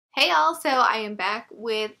Hey y'all, so I am back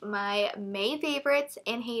with my May favorites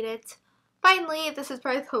and hate it. Finally, this is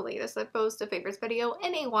probably the latest I've posted a favorites video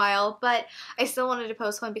in a while, but I still wanted to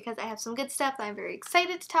post one because I have some good stuff that I'm very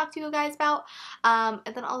excited to talk to you guys about. And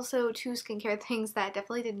then also two skincare things that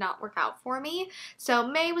definitely did not work out for me. So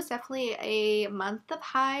May was definitely a month of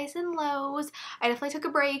highs and lows. I definitely took a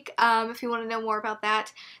break. If you want to know more about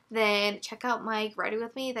that, then check out my Ready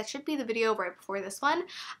With Me. That should be the video right before this one.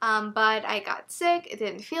 But I got sick, it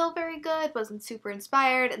didn't feel very good, wasn't super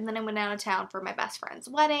inspired, and then I went out of town for my best friend's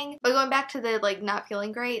wedding. But going back to the not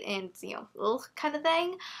feeling great and ugh kind of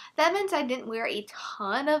thing, that meant I didn't wear a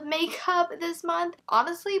ton of makeup this month.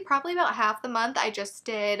 Honestly, probably about half the month I just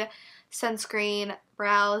did sunscreen,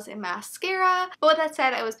 brows, and mascara. But with that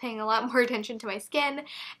said, I was paying a lot more attention to my skin,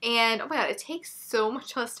 and oh my god, it takes so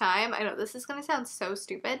much less time. I know this is gonna sound so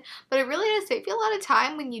stupid, but it really does take you a lot of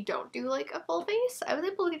time when you don't do like a full face. I was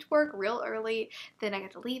able to get to work real early, then I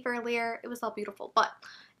got to leave earlier. It was all beautiful. But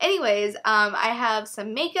anyways, I have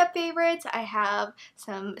some makeup favorites, I have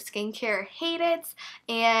some skincare hate-its,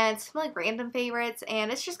 and some like random favorites,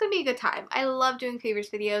 and it's just gonna be a good time. I love doing favorites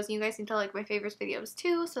videos, and you guys seem to like my favorites videos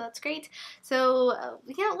too, so that's great. So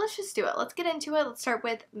yeah, let's just do it. Let's get into it. Let's start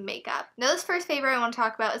with makeup. Now this first favorite I want to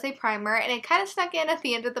talk about is a primer, and it kind of snuck in at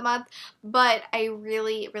the end of the month, but I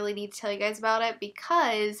really need to tell you guys about it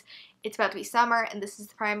because it's about to be summer, and this is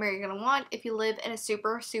the primer you're going to want if you live in a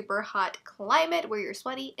super hot climate where you're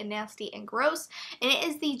sweaty and nasty and gross, and it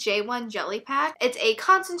is the J.One Jelly Pack. It's a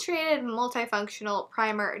concentrated multifunctional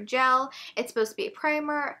primer gel. It's supposed to be a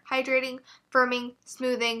primer, hydrating, firming,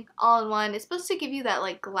 smoothing, all in one. It's supposed to give you that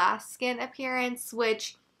like glass skin appearance,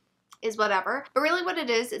 which is whatever. But really what it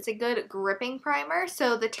is, it's a good gripping primer.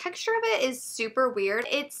 So the texture of it is super weird.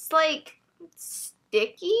 It's like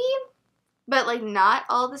sticky, but like not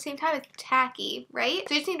all at the same time. It's tacky, right?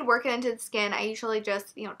 So you just need to work it into the skin. I usually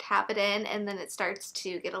just, tap it in, and then it starts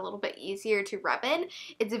to get a little bit easier to rub in.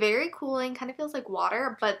 It's very cooling, kind of feels like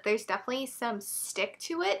water, but there's definitely some stick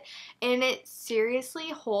to it, and it seriously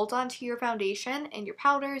holds onto your foundation and your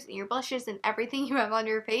powders and your blushes and everything you have on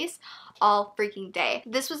your face all freaking day.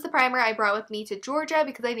 This was the primer I brought with me to Georgia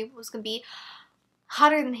because I knew it was going to be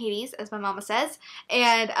hotter than Hades, as my mama says,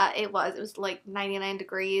 and it was like 99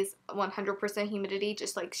 degrees, 100% humidity,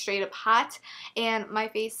 just like straight up hot, and my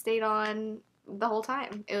face stayed on the whole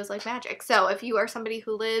time. It was like magic. So if you are somebody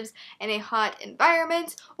who lives in a hot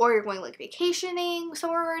environment, or you're going like vacationing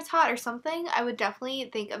somewhere where it's hot or something, I would definitely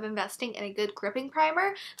think of investing in a good gripping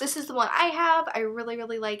primer. This is the one I have. I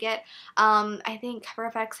really like it. I think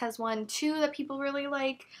CoverFX has one too that people really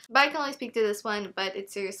like, but I can only speak to this one. But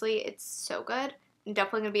it's so good.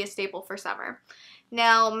 Definitely going to be a staple for summer.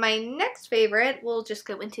 Now, my next favorite, we'll just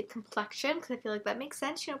go into complexion because I feel like that makes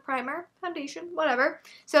sense. Primer, foundation, whatever.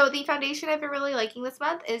 So the foundation I've been really liking this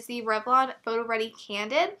month is the Revlon Photo Ready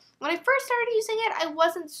Candid. When I first started using it, I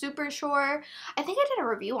wasn't super sure. I think I did a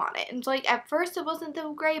review on it, and like at first it wasn't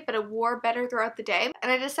so great, but it wore better throughout the day. And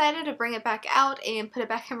I decided to bring it back out and put it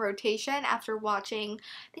back in rotation after watching,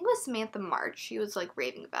 I think it was Samantha March. She was like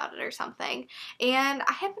raving about it or something. And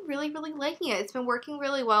I have been really liking it. It's been working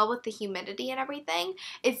really well with the humidity and everything.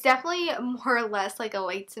 It's definitely more or less like a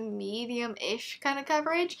light to medium-ish kind of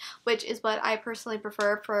coverage, which is what I personally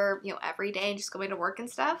prefer for, every day and just going to work and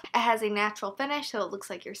stuff. It has a natural finish, so it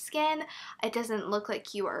looks like your skin. It doesn't look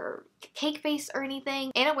like you are cake face or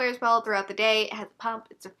anything, and it wears well throughout the day. It has a pump,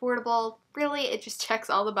 it's affordable. Really, it just checks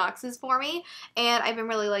all the boxes for me, and I've been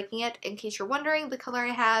really liking it. In case you're wondering, the color I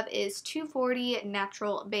have is 240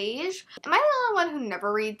 Natural Beige. Am I the only one who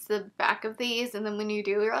never reads the back of these, and then when you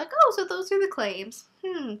do, you're like, oh, so those are the claims?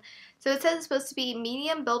 So it says it's supposed to be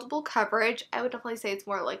medium buildable coverage. I would definitely say it's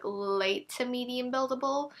more like light to medium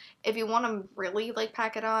buildable. If you want to really like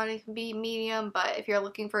pack it on, it can be medium, but if you're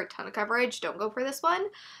looking for a ton of coverage, don't go for this one.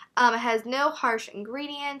 It has no harsh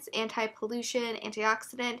ingredients, anti-pollution,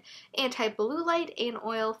 antioxidant, anti-blue light, and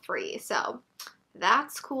oil-free. So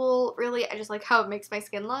that's cool. Really, I just like how it makes my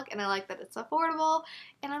skin look, and I like that it's affordable,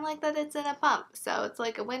 and I like that it's in a pump. So it's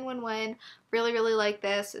like a win-win-win. Really like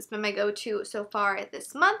this. It's been my go-to so far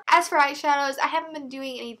this month. As for eyeshadows, I haven't been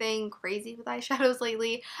doing anything crazy with eyeshadows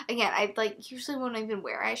lately. Again, I usually won't even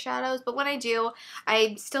wear eyeshadows, but when I do,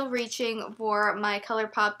 I'm still reaching for my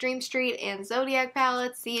Colourpop Dream Street and Zodiac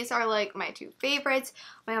palettes. These are like my two favorites.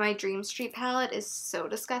 My Dream Street palette is so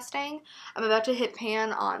disgusting. I'm about to hit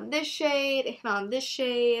pan on this shade and on this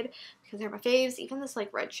shade, because they're my faves. Even this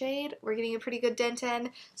like red shade, we're getting a pretty good dent in,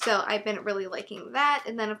 so I've been really liking that.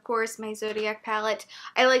 And then of course my Zodiac palette,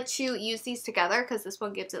 I like to use these together because this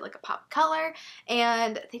one gives it like a pop color,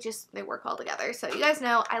 and they work well together. So you guys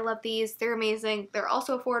know I love these. They're amazing. They're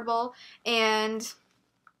also affordable, and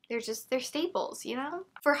they're staples, you know?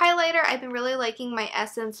 For highlighter, I've been really liking my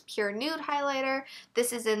Essence Pure Nude highlighter.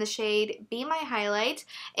 This is in the shade Be My Highlight,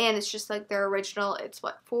 and it's just like their original. It's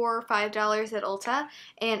what, $4 or $5 at Ulta,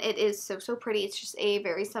 and it is so pretty. It's just a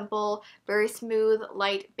very simple, very smooth,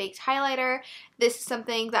 light baked highlighter. This is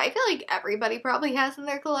something that I feel like everybody probably has in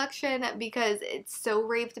their collection because it's so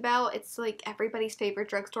raved about. It's like everybody's favorite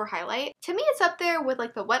drugstore highlight. To me, it's up there with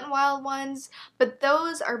like the Wet n Wild ones, but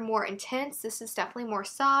those are more intense. This is definitely more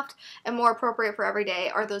soft and more appropriate for every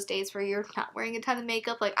day, or those days where you're not wearing a ton of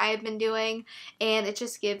makeup like I have been doing, and it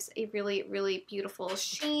just gives a really beautiful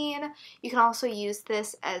sheen. You can also use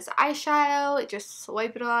this as eyeshadow. Just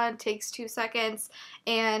swipe it on, takes 2 seconds,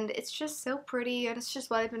 and it's just so pretty, and it's just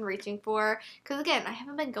what I've been reaching for because again, I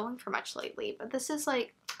haven't been going for much lately, but this is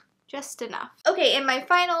like just enough. Okay, and my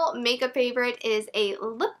final makeup favorite is a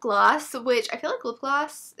lip gloss, which I feel like lip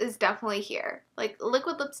gloss is definitely here. Like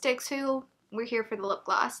liquid lipsticks, who we're here for the lip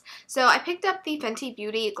gloss. So I picked up the Fenty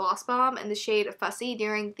Beauty Gloss Bomb in the shade Fussy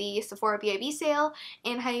during the Sephora BIB sale,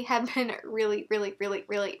 and I have been really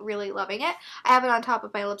loving it. I have it on top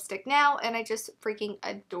of my lipstick now, and I just freaking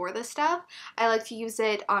adore this stuff. I like to use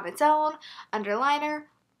it on its own, underliner,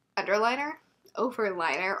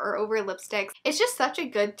 overliner, or over lipsticks. It's just such a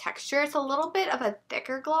good texture. It's a little bit of a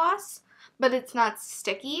thicker gloss, but it's not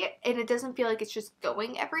sticky, and it doesn't feel like it's just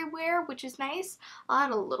going everywhere, which is nice. I'll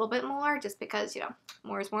add a little bit more just because, you know,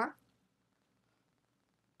 more is more.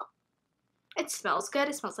 It smells good.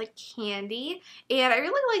 It smells like candy, and I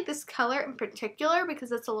really like this color in particular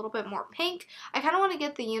because it's a little bit more pink. I kind of want to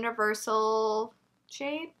get the universal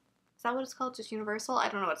shade. Is that what it's called? Just universal? I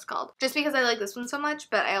don't know what it's called. Just because I like this one so much,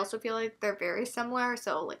 but I also feel like they're very similar,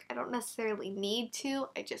 so like I don't necessarily need to,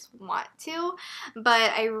 I just want to.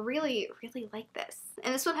 But I really like this.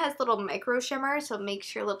 And this one has little micro shimmer, so it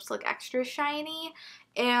makes your lips look extra shiny,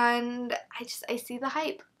 and I see the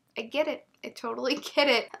hype. I get it. I totally get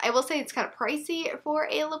it. I will say it's kind of pricey for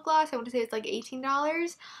a lip gloss. I want to say it's like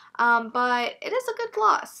 $18, but it is a good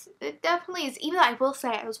gloss. It definitely is. Even though I will say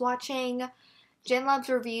I was watching Jen Loves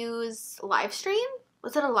Reviews live stream.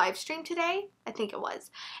 Was it a live stream today? I think it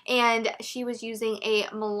was. And she was using a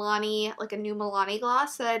Milani, like a new Milani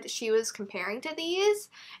gloss that she was comparing to these.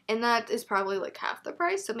 And that is probably like half the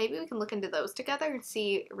price. So maybe we can look into those together and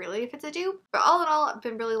see really if it's a dupe. But all in all, I've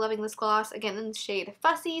been really loving this gloss. Again, in the shade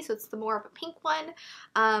Fussy, so it's the more of a pink one.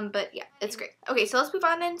 But yeah, it's great. Okay, so let's move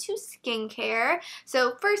on into skincare.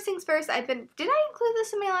 So first things first, did I include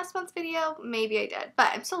this in my last month's video? Maybe I did, but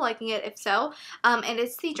I'm still liking it if so. And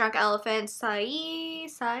it's the Drunk Elephant Slaai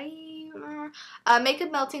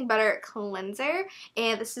Makeup Melting Butter Cleanser,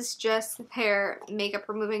 and this is just their makeup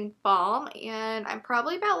removing balm, and I'm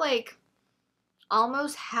probably about like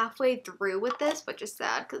almost halfway through with this, which is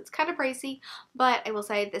sad because it's kind of pricey, but I will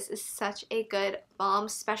say this is such a good balm,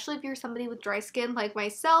 especially if you're somebody with dry skin like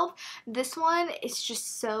myself. This one is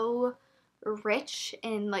just so rich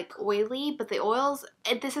and like oily, but the oils,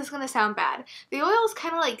 this is gonna sound bad, the oils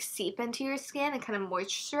kind of like seep into your skin and kind of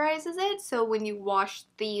moisturizes it, so when you wash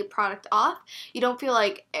the product off, you don't feel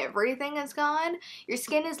like everything is gone. Your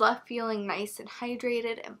skin is left feeling nice and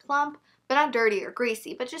hydrated and plump, but not dirty or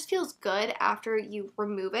greasy, but just feels good after you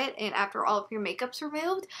remove it and after all of your makeup's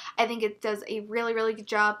removed. I think it does a really good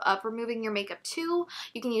job of removing your makeup too.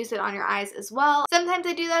 You can use it on your eyes as well. Sometimes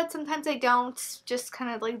I do that, sometimes I don't. Just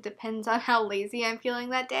kind of like depends on how lazy I'm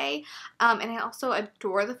feeling that day. And I also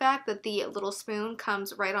adore the fact that the little spoon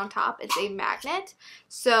comes right on top. It's a magnet,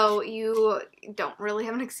 so you don't really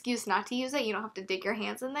have an excuse not to use it. You don't have to dig your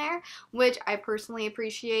hands in there, which I personally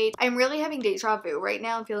appreciate. I'm really having deja vu right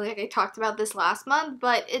now. I'm feeling like I talked about this last month,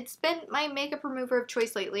 but it's been my makeup remover of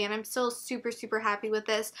choice lately, and I'm still super happy with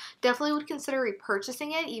this. Definitely would consider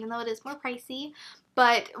repurchasing it, even though it is more pricey.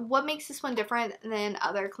 But what makes this one different than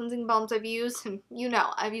other cleansing balms I've used, and you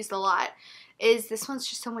know I've used a lot, is this one's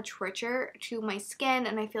just so much richer to my skin,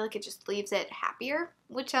 and I feel like it just leaves it happier,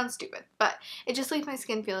 which sounds stupid, but it just leaves my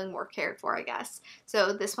skin feeling more cared for, I guess.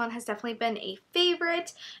 So this one has definitely been a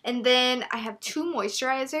favorite. And then I have two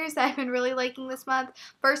moisturizers that I've been really liking this month.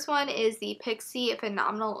 First one is the Pixi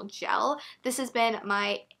Phenomenal Gel. This has been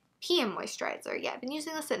my PM moisturizer. Yeah, I've been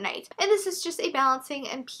using this at night. And this is just a balancing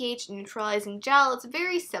and pH neutralizing gel. It's a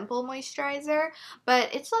very simple moisturizer,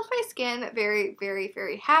 but it's left my skin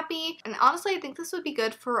very happy. And honestly, I think this would be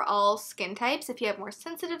good for all skin types. If you have more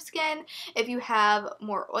sensitive skin, if you have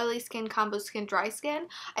more oily skin, combo skin, dry skin,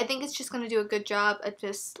 I think it's just going to do a good job of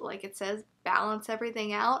just, like it says, balance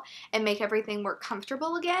everything out and make everything more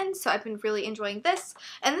comfortable again. So I've been really enjoying this.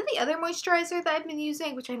 And then the other moisturizer that I've been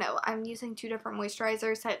using, which I know I'm using two different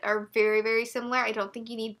moisturizers that are very similar. I don't think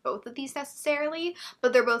you need both of these necessarily,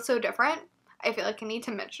 but they're both so different. I feel like I need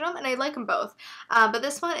to mention them, and I like them both. But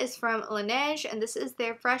this one is from Laneige, and this is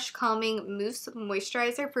their Fresh Calming Mousse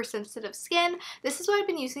Moisturizer for sensitive skin. This is what I've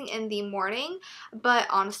been using in the morning, but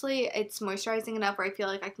honestly, it's moisturizing enough where I feel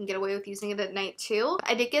like I can get away with using it at night too.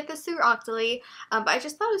 I did get this through Octoly, but I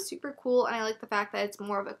just thought it was super cool, and I like the fact that it's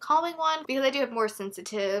more of a calming one because I do have more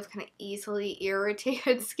sensitive, kind of easily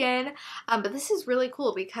irritated skin. But this is really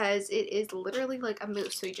cool because it is literally like a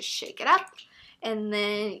mousse, so you just shake it up, and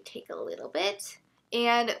then you take a little bit.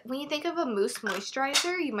 And when you think of a mousse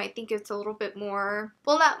moisturizer, you might think it's a little bit more,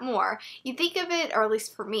 well, not more. You think of it, or at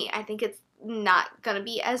least for me, I think it's not gonna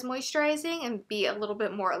be as moisturizing and be a little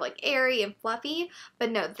bit more like airy and fluffy.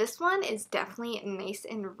 But no, this one is definitely nice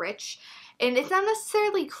and rich. And it's not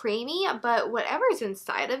necessarily creamy, but whatever's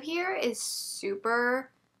inside of here is super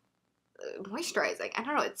moisturizing. I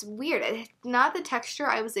don't know, it's weird. It's not the texture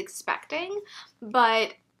I was expecting,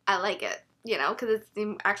 but I like it, you know, because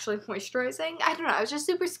it's actually moisturizing. I don't know, I was just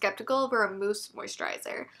super skeptical over a mousse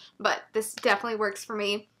moisturizer, but this definitely works for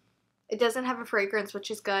me. It doesn't have a fragrance,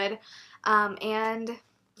 which is good, and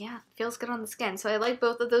yeah, feels good on the skin. So I like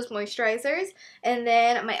both of those moisturizers. And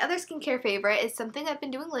then my other skincare favorite is something I've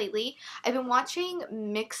been doing lately. I've been watching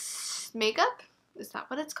Mixed Makeup. Is that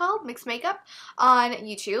what it's called? Mixed Makeup on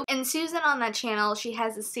YouTube. And Susan on that channel, she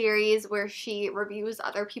has a series where she reviews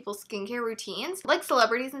other people's skincare routines, like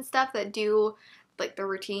celebrities and stuff that do like their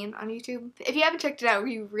routine on YouTube. If you haven't checked it out,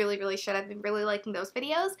 you really should. I've been really liking those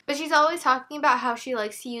videos. But she's always talking about how she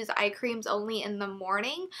likes to use eye creams only in the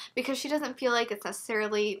morning because she doesn't feel like it's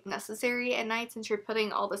necessarily necessary at night since you're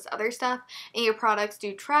putting all this other stuff and your products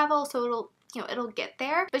do travel, so it'll get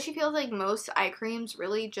there. But she feels like most eye creams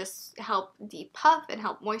really just help depuff and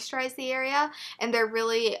help moisturize the area, and they're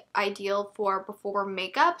really ideal for before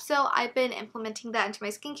makeup. So I've been implementing that into my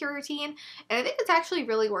skincare routine, and I think it's actually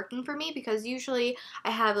really working for me because usually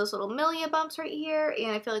I have those little milia bumps right here,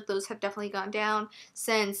 and I feel like those have definitely gone down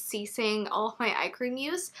since ceasing all of my eye cream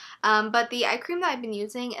use. But the eye cream that I've been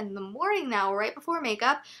using in the morning now, right before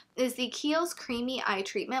makeup, is the Kiehls Creamy Eye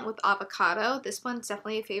Treatment with Avocado. This one's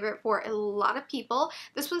definitely a favorite for a lot of people.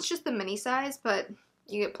 This one's just the mini size, but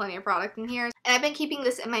you get plenty of product in here. And I've been keeping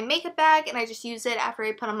this in my makeup bag, and I just use it after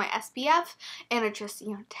I put on my SPF, and I just,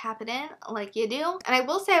 tap it in like you do. And I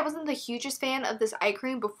will say I wasn't the hugest fan of this eye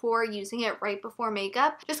cream before using it right before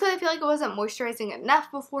makeup, just because I feel like it wasn't moisturizing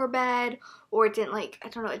enough before bed, or it didn't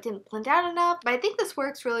it didn't blend out enough. But I think this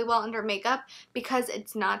works really well under makeup because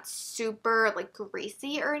it's not super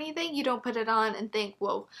greasy or anything. You don't put it on and think,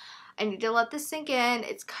 whoa, I need to let this sink in.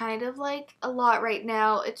 It's kind of like a lot right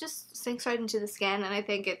now. It just sinks right into the skin, and I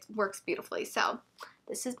think it works beautifully. So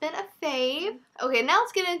this has been a fave. Okay, now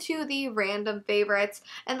let's get into the random favorites.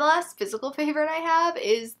 And the last physical favorite I have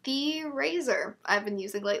is the razor I've been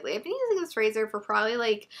using lately. I've been using this razor for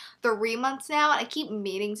probably 3 months now. I keep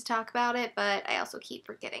meaning to talk about it, but I also keep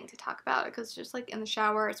forgetting to talk about it because it's just in the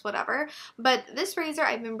shower, it's whatever. But this razor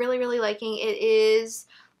I've been really liking. It is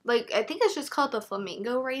I think it's just called the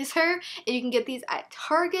Flamingo razor, and you can get these at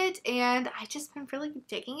Target, and I just been really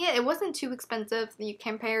digging it. It wasn't too expensive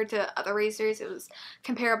compared to other razors. It was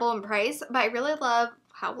comparable in price, but I really love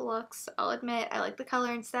how it looks. I'll admit, I like the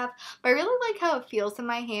color and stuff, but I really like how it feels in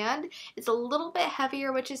my hand. It's a little bit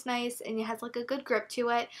heavier, which is nice, and it has a good grip to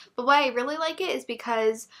it. But why I really like it is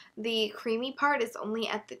because the creamy part is only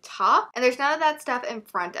at the top, and there's none of that stuff in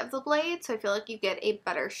front of the blade, so I feel like you get a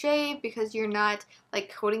better shave because you're not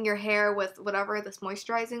coating your hair with whatever this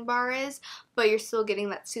moisturizing bar is, but you're still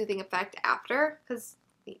getting that soothing effect after because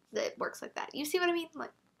it works like that. You see what I mean?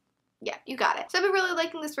 Yeah, you got it. So I've been really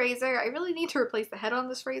liking this razor. I really need to replace the head on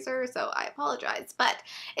this razor, so I apologize. But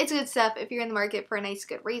it's good stuff if you're in the market for a nice,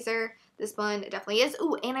 good razor. This one definitely is.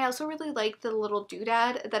 Ooh, and I also really like the little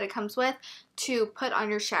doodad that it comes with to put on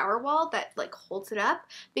your shower wall that holds it up,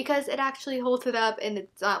 because it actually holds it up and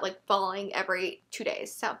it's not falling every 2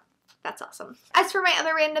 days. So that's awesome. As for my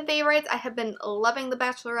other random favorites, I have been loving The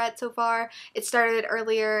Bachelorette so far. It started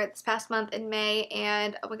earlier this past month in May,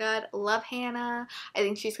 and oh my god, love Hannah. I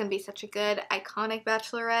think she's going to be such a good, iconic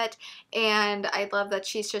Bachelorette, and I love that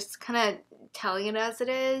she's just kind of telling it as it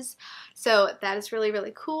is. So that is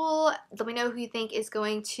really cool. Let me know who you think is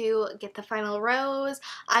going to get the final rose.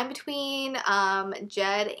 I'm between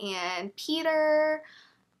Jed and Peter.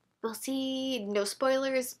 We'll see. No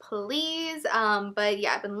spoilers, please. But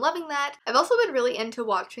yeah, I've been loving that. I've also been really into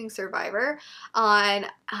watching Survivor on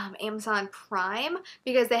Amazon Prime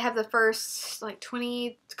because they have the first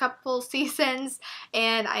 20 couple seasons,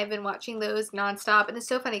 and I've been watching those nonstop. And it's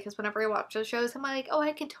so funny because whenever I watch those shows, I'm like, oh,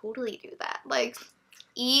 I can totally do that.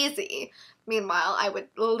 easy. Meanwhile, I would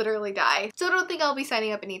literally die. So I don't think I'll be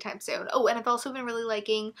signing up anytime soon. Oh, and I've also been really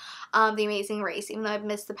liking The Amazing Race, even though I've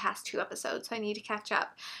missed the past 2 episodes, so I need to catch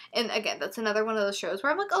up. And again, that's another one of those shows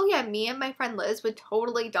where I'm like, oh yeah, me and my friend Liz would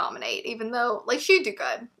totally dominate, even though, like, she'd do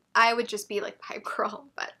good. I would just be like the hype girl,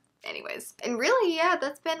 but anyways. And really, yeah,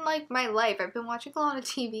 that's been like my life. I've been watching a lot of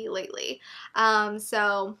TV lately.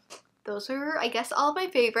 So those are, I guess, all of my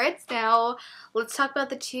favorites. Now, let's talk about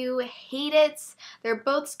the 2 hate-its. They're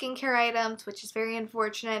both skincare items, which is very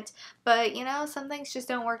unfortunate, but, you know, some things just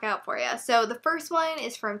don't work out for you. So the first one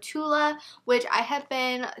is from Tula, which I have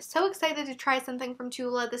been so excited to try something from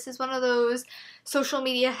Tula. This is one of those social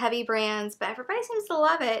media heavy brands, but everybody seems to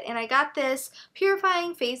love it, and I got this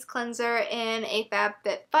purifying face cleanser in a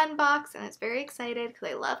FabFitFun box, and I was very excited because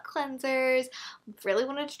I love cleansers. Really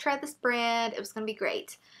wanted to try this brand. It was going to be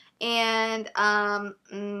great. And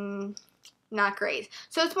not great.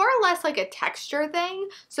 So it's more or less like a texture thing.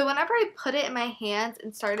 So whenever I put it in my hands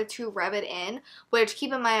and started to rub it in, which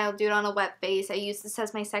keep in mind I'll do it on a wet face. I use this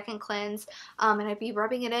as my second cleanse, and I'd be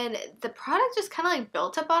rubbing it in. The product just kind of like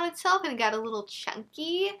built up on itself and it got a little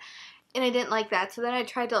chunky. And I didn't like that, so then I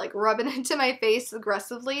tried to like rub it into my face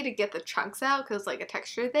aggressively to get the chunks out because like a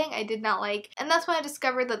texture thing I did not like. And that's when I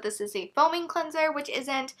discovered that this is a foaming cleanser, which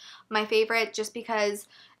isn't my favorite just because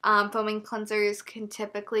foaming cleansers can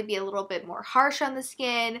typically be a little bit more harsh on the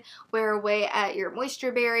skin, wear away at your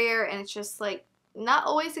moisture barrier, and it's just like not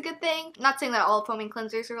always a good thing. Not saying that all foaming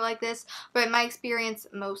cleansers are like this, but in my experience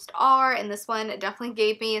most are, and this one definitely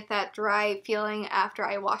gave me that dry feeling after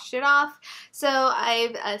I washed it off. So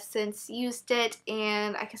I've since used it,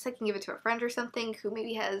 and I guess I can give it to a friend or something who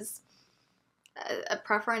maybe has a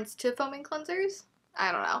preference to foaming cleansers.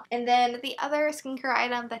 I don't know. And then the other skincare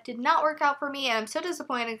item that did not work out for me, and I'm so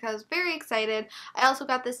disappointed because I was very excited. I also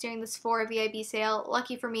got this during the Sephora VIB sale.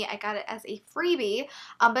 Lucky for me, I got it as a freebie.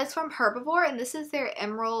 But it's from Herbivore, and this is their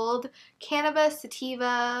Emerald Cannabis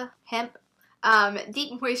Sativa Hemp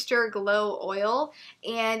Deep Moisture Glow Oil.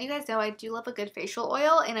 And you guys know I do love a good facial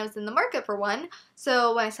oil, and I was in the market for one.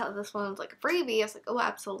 So when I saw this one was like a freebie, I was like, oh,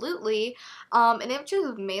 absolutely. And it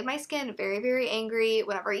just made my skin very, very angry.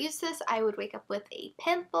 Whenever I use this, I would wake up with a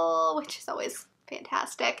pimple, which is always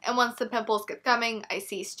fantastic. And once the pimples get coming, I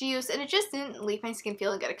ceased use, and it just didn't leave my skin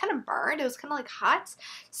feeling good. It kind of burned. It was kind of like hot.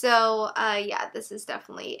 So yeah, this is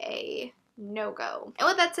definitely a no-go. And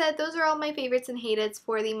with that said, those are all my favorites and hated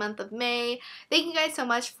for the month of May. Thank you guys so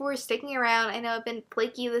much for sticking around. I know I've been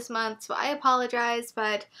flaky this month, so I apologize,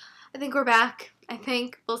 but I think we're back. I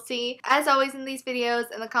think. We'll see. As always in these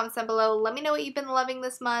videos, in the comments down below, let me know what you've been loving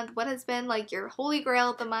this month. What has been like your holy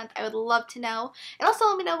grail of the month? I would love to know. And also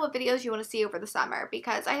let me know what videos you want to see over the summer,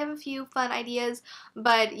 because I have a few fun ideas,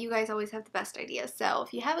 but you guys always have the best ideas. So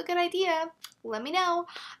if you have a good idea, let me know.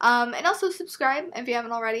 And also subscribe if you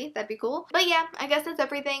haven't already. That'd be cool. But yeah, I guess that's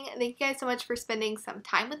everything. Thank you guys so much for spending some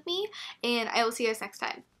time with me, and I will see you guys next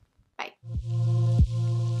time. Bye.